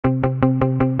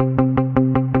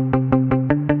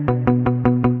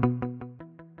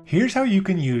Here's how you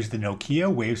can use the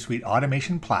Nokia WaveSuite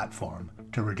automation platform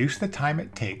to reduce the time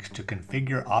it takes to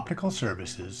configure optical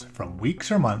services from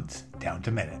weeks or months down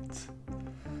to minutes.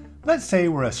 Let's say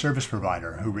we're a service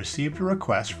provider who received a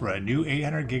request for a new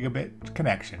 800 gigabit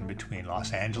connection between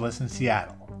Los Angeles and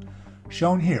Seattle,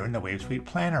 shown here in the WaveSuite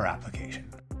Planner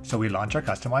application. So we launch our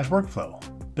customized workflow,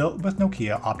 built with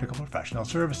Nokia Optical Professional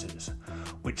Services,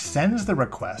 which sends the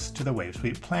request to the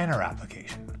WaveSuite Planner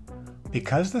application.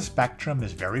 Because the spectrum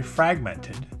is very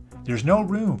fragmented, there's no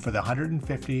room for the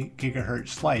 150 GHz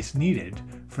slice needed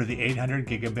for the 800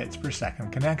 gigabits per second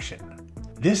connection.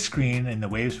 This screen in the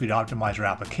WaveSuite Optimizer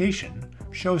application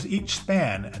shows each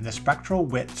span and the spectral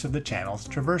widths of the channels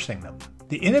traversing them.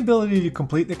 The inability to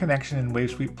complete the connection in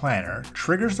WaveSuite Planner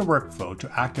triggers the workflow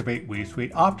to activate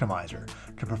WaveSuite Optimizer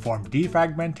to perform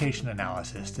defragmentation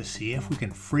analysis to see if we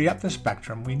can free up the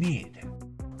spectrum we need.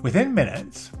 Within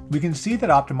minutes, we can see that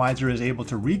Optimizer is able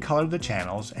to recolor the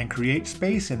channels and create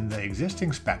space in the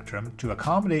existing spectrum to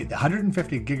accommodate the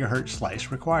 150 GHz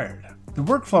slice required. The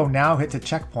workflow now hits a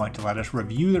checkpoint to let us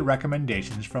review the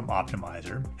recommendations from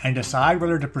Optimizer and decide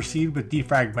whether to proceed with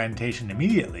defragmentation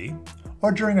immediately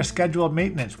or during a scheduled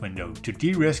maintenance window to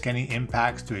de-risk any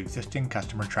impacts to existing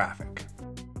customer traffic.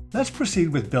 Let's proceed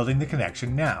with building the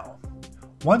connection now.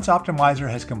 Once Optimizer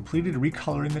has completed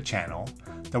recoloring the channel,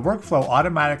 the workflow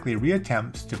automatically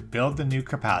reattempts to build the new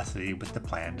capacity with the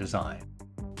planned design.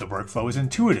 The workflow is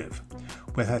intuitive,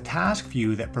 with a task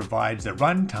view that provides the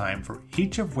runtime for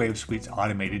each of WaveSuite's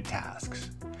automated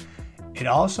tasks. It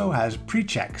also has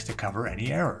pre-checks to cover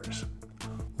any errors.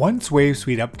 Once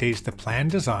WaveSuite updates the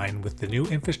planned design with the new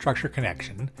infrastructure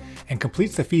connection and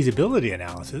completes the feasibility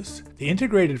analysis, the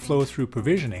integrated flow-through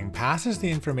provisioning passes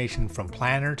the information from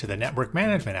Planner to the network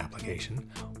management application,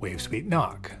 WaveSuite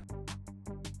NOC.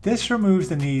 This removes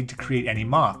the need to create any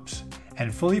MOPs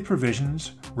and fully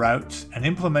provisions, routes, and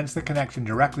implements the connection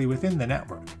directly within the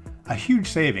network, a huge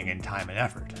saving in time and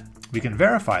effort. We can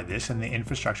verify this in the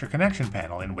infrastructure connection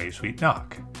panel in WaveSuite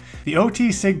NOC. The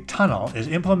OT-SIG tunnel is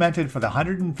implemented for the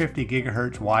 150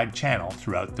 GHz wide channel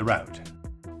throughout the route.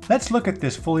 Let's look at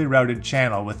this fully routed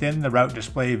channel within the route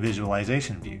display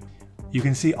visualization view. You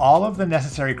can see all of the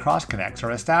necessary cross-connects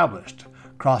are established,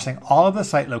 crossing all of the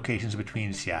site locations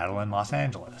between Seattle and Los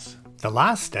Angeles. The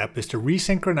last step is to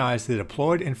resynchronize the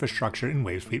deployed infrastructure in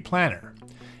WaveSuite Planner.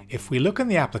 If we look in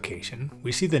the application,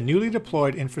 we see the newly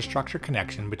deployed infrastructure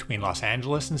connection between Los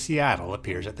Angeles and Seattle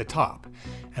appears at the top,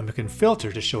 and we can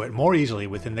filter to show it more easily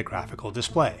within the graphical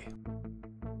display.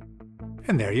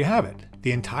 And there you have it.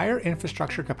 The entire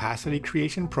infrastructure capacity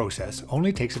creation process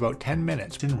only takes about 10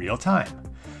 minutes in real time,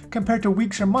 compared to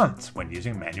weeks or months when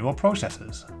using manual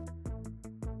processes.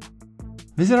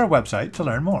 Visit our website to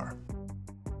learn more.